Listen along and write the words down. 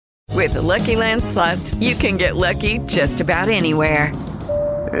With the Lucky Land Slots, you can get lucky just about anywhere.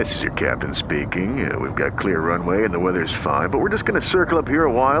 This is your captain speaking. We've got clear runway and the weather's fine, but we're just going to circle up here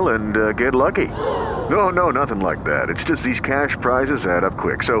a while and get lucky. No, nothing like that. It's just these cash prizes add up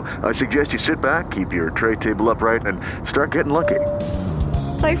quick. So I suggest you sit back, keep your tray table upright, and start getting lucky.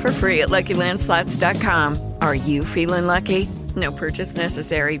 Play for free at LuckyLandSlots.com. Are you feeling lucky? No purchase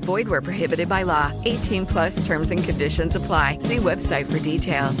necessary. Void where prohibited by law. 18 plus terms and conditions apply. See website for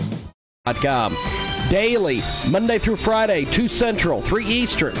details. .com. Daily, Monday through Friday, 2 Central, 3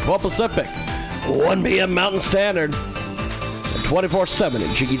 Eastern, 12 Pacific, 1 p.m. Mountain Standard, 24/7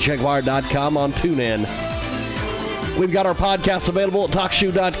 at JiggyJaguar.com on TuneIn. We've got our podcasts available at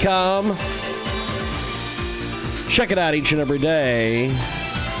TalkShoe.com. Check it out each and every day.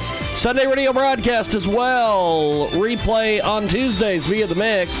 Sunday radio broadcast as well. Replay on Tuesdays via The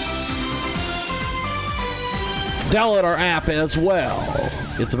Mix. Download our app as well.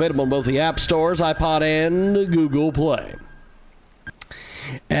 It's available in both the App Stores, iPod, and Google Play.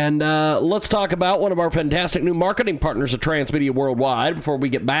 And let's talk about one of our fantastic new marketing partners at Transmedia Worldwide before we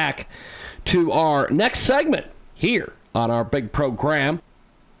get back to our next segment here on our big program.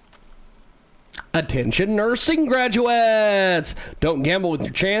 Attention nursing graduates! Don't gamble with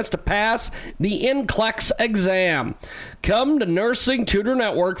your chance to pass the NCLEX exam. Come to Nursing Tutor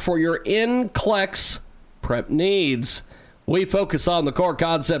Network for your NCLEX prep needs. We focus on the core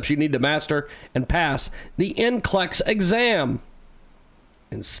concepts you need to master and pass the NCLEX exam.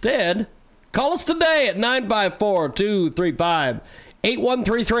 Instead, call us today at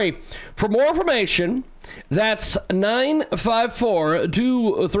 954-235-8133. For more information, that's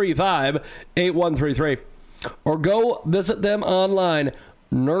 954-235-8133. Or go visit them online,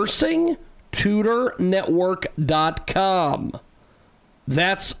 nursingtutornetwork.com.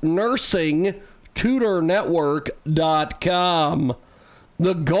 That's nursingtutornetwork.com.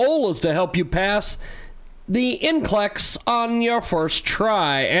 The goal is to help you pass the NCLEX on your first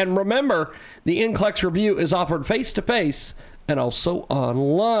try. And remember, the NCLEX review is offered face-to-face and also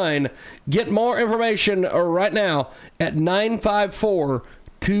online. Get more information right now at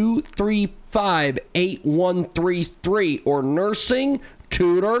 954-235-8133 or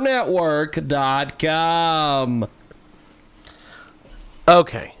nursingtutornetwork.com.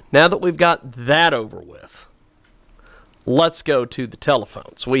 Okay, now that we've got that over with, let's go to the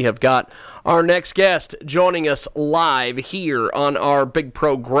telephones. We have got our next guest joining us live here on our big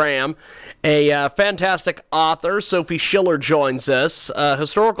program. A fantastic author, Sophie Schiller, joins us.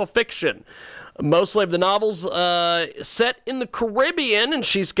 Historical fiction, mostly of the novels set in the Caribbean, and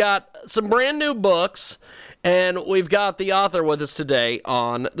she's got some brand new books. And we've got the author with us today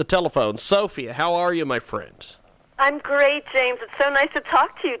on the telephone. Sophie, how are you, my friend? I'm great, James. It's so nice to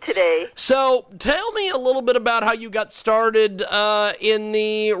talk to you today. So, tell me a little bit about how you got started in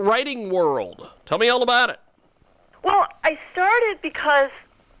the writing world. Tell me all about it. Well, I started because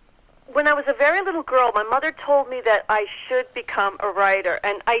when I was a very little girl, my mother told me that I should become a writer,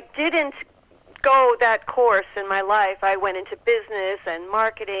 and I didn't go that course in my life. I went into business and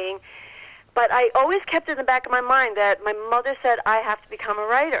marketing, but I always kept it in the back of my mind that my mother said I have to become a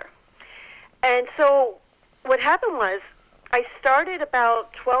writer. And so what happened was I started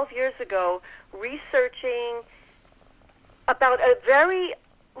about 12 years ago researching about a very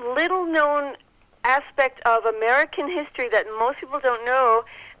little-known aspect of American history that most people don't know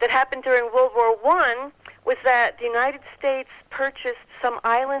that happened during World War I, was that the United States purchased some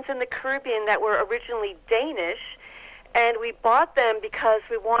islands in the Caribbean that were originally Danish, and we bought them because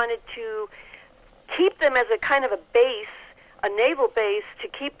we wanted to keep them as a kind of a base, a naval base, to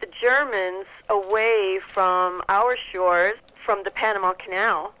keep the Germans away from our shores, from the Panama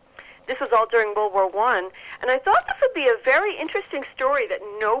Canal. This was all during World War I, and I thought this would be a very interesting story that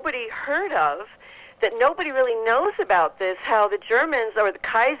nobody heard of, that nobody really knows about this, how the Germans, or the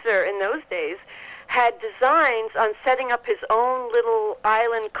Kaiser in those days, had designs on setting up his own little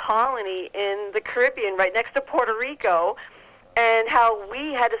island colony in the Caribbean right next to Puerto Rico, and how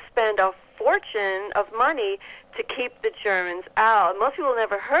we had to spend a fortune of money to keep the Germans out. Most people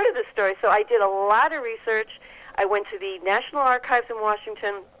never heard of this story, so I did a lot of research. I went to the National Archives in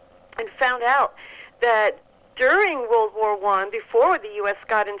Washington and found out that during World War I, before the U.S.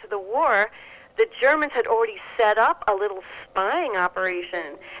 got into the war, the Germans had already set up a little spying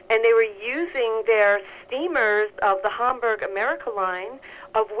operation, and they were using their steamers of the Hamburg America line,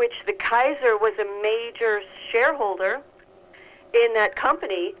 of which the Kaiser was a major shareholder in that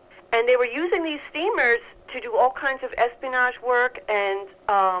company, and they were using these steamers to do all kinds of espionage work and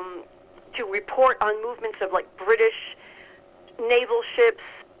to report on movements of like British naval ships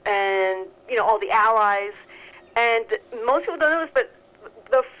and, you know, all the Allies. And most people don't know this, but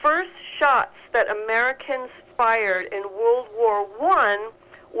the first shots that Americans fired in World War I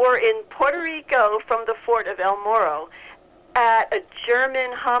were in Puerto Rico from the fort of El Morro at a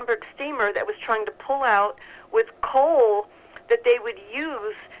German Hamburg steamer that was trying to pull out with coal that they would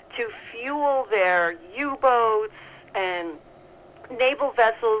use to fuel their U-boats and naval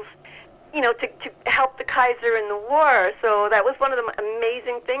vessels, to help the Kaiser in the war. So that was one of the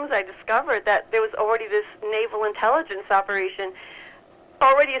amazing things I discovered, that there was already this naval intelligence operation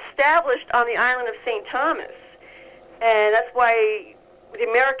already established on the island of St. Thomas. And that's why the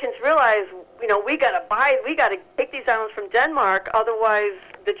Americans realized, we got to take these islands from Denmark, otherwise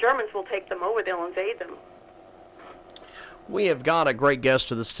the Germans will take them over, they'll invade them. We have got a great guest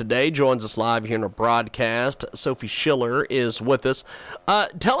with us today. Joins us live here in our broadcast. Sophie Schiller is with us.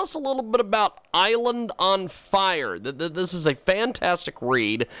 Tell us a little bit about Island on Fire. This is a fantastic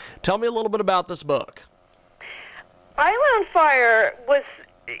read. Tell me a little bit about this book. Island on Fire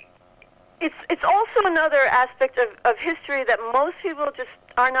it's also another aspect of history that most people just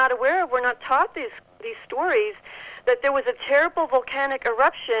are not aware of. We're not taught these stories, that there was a terrible volcanic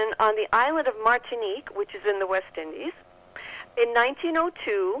eruption on the island of Martinique, which is in the West Indies. In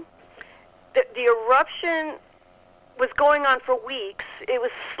 1902, the eruption was going on for weeks. It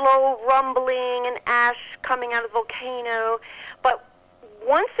was slow rumbling and ash coming out of the volcano. But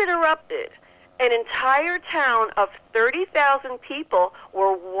once it erupted, an entire town of 30,000 people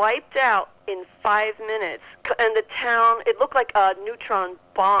were wiped out in 5 minutes. And the town, it looked like a neutron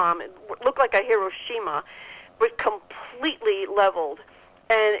bomb. It looked like a Hiroshima. It was completely leveled.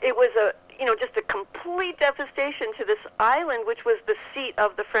 And it was just a complete devastation to this island, which was the seat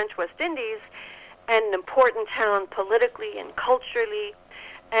of the French West Indies and an important town politically and culturally.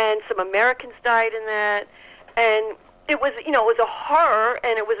 And some Americans died in that. And it was a horror,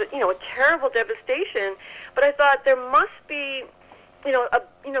 and it was a terrible devastation. But I thought there must be,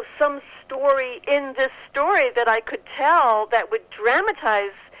 some story in this story that I could tell that would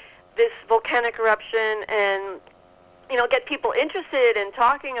dramatize this volcanic eruption and, get people interested in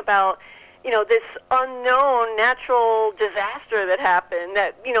talking about, this unknown natural disaster that happened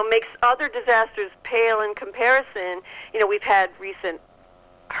that, makes other disasters pale in comparison. We've had recent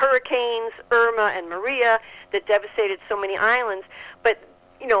hurricanes, Irma and Maria, that devastated so many islands. But,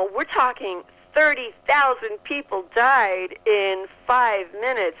 we're talking 30,000 people died in 5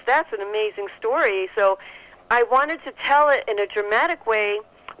 minutes. That's an amazing story. So I wanted to tell it in a dramatic way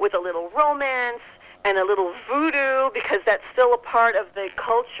with a little romance and a little voodoo, because that's still a part of the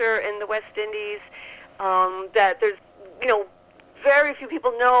culture in the West Indies, that there's, very few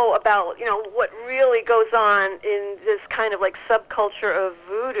people know about, what really goes on in this kind of like subculture of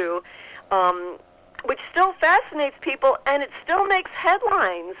voodoo, which still fascinates people, and it still makes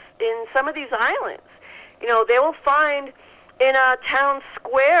headlines in some of these islands. They will find in a town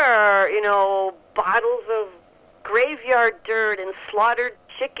square, bottles of graveyard dirt and slaughtered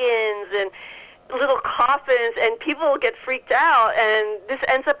chickens and little coffins, and people will get freaked out, and this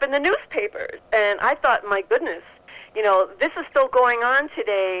ends up in the newspapers. And I thought, my goodness, this is still going on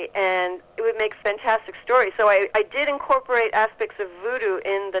today, and it would make fantastic stories. So I did incorporate aspects of voodoo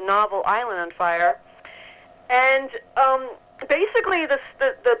in the novel Island on Fire. And basically the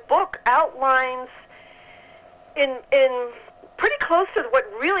book outlines in pretty close to what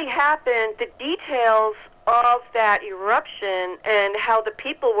really happened, the details of that eruption and how the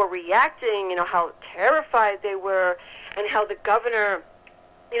people were reacting, how terrified they were, and how the governor,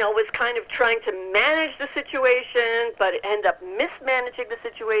 was kind of trying to manage the situation, but ended up mismanaging the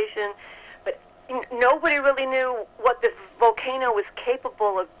situation. But nobody really knew what this volcano was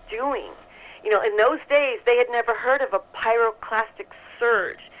capable of doing. In those days, they had never heard of a pyroclastic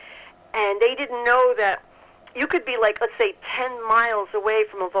surge, and they didn't know that you could be like, let's say, 10 miles away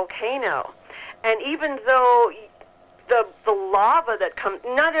from a volcano. And even though the lava that comes,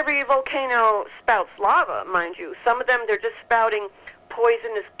 not every volcano spouts lava, mind you. Some of them, they're just spouting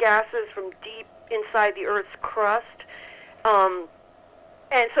poisonous gases from deep inside the Earth's crust.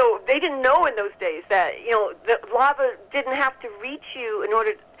 And so they didn't know in those days that, the lava didn't have to reach you in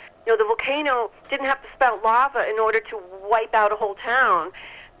order, the volcano didn't have to spout lava in order to wipe out a whole town.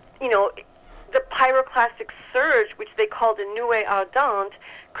 The pyroclastic surge, which they called a nuée ardente,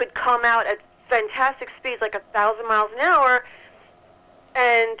 could come out at fantastic speeds, like 1,000 miles an hour,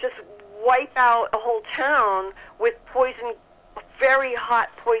 and just wipe out a whole town with very hot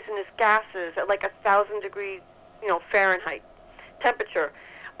poisonous gases at like 1,000 degrees, Fahrenheit temperature.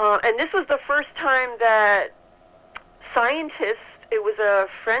 And this was the first time that scientists, it was a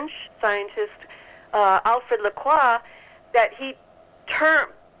French scientist, Alfred Lacroix, that he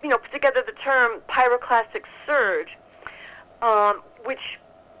put together the term pyroclastic surge, which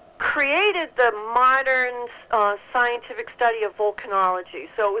created the modern scientific study of volcanology.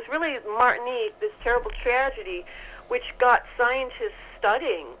 So it was really Martinique, this terrible tragedy, which got scientists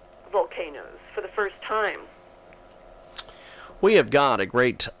studying volcanoes for the first time. We have got a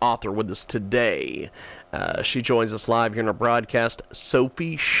great author with us today. She joins us live here in our broadcast.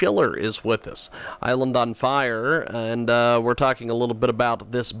 Sophie Schiller is with us. Island on Fire, and we're talking a little bit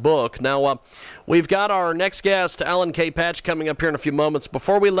about this book. Now, we've got our next guest, Alan K. Patch, coming up here in a few moments.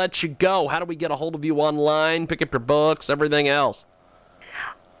 Before we let you go, how do we get a hold of you online, pick up your books, everything else?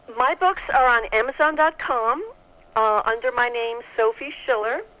 My books are on Amazon.com under my name, Sophie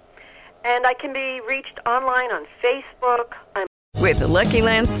Schiller, and I can be reached online on Facebook. With the Lucky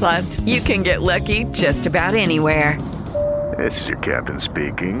Land Slots, you can get lucky just about anywhere. This is your captain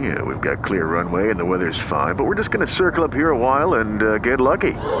speaking. We've got clear runway and the weather's fine, but we're just going to circle up here a while and get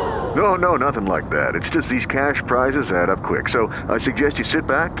lucky. No, nothing like that. It's just these cash prizes add up quick. So I suggest you sit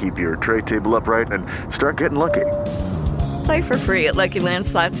back, keep your tray table upright, and start getting lucky. Play for free at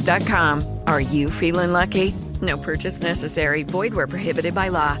LuckyLandSlots.com. Are you feeling lucky? No purchase necessary. Void where prohibited by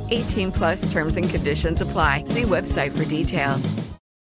law. 18+ terms and conditions apply. See website for details.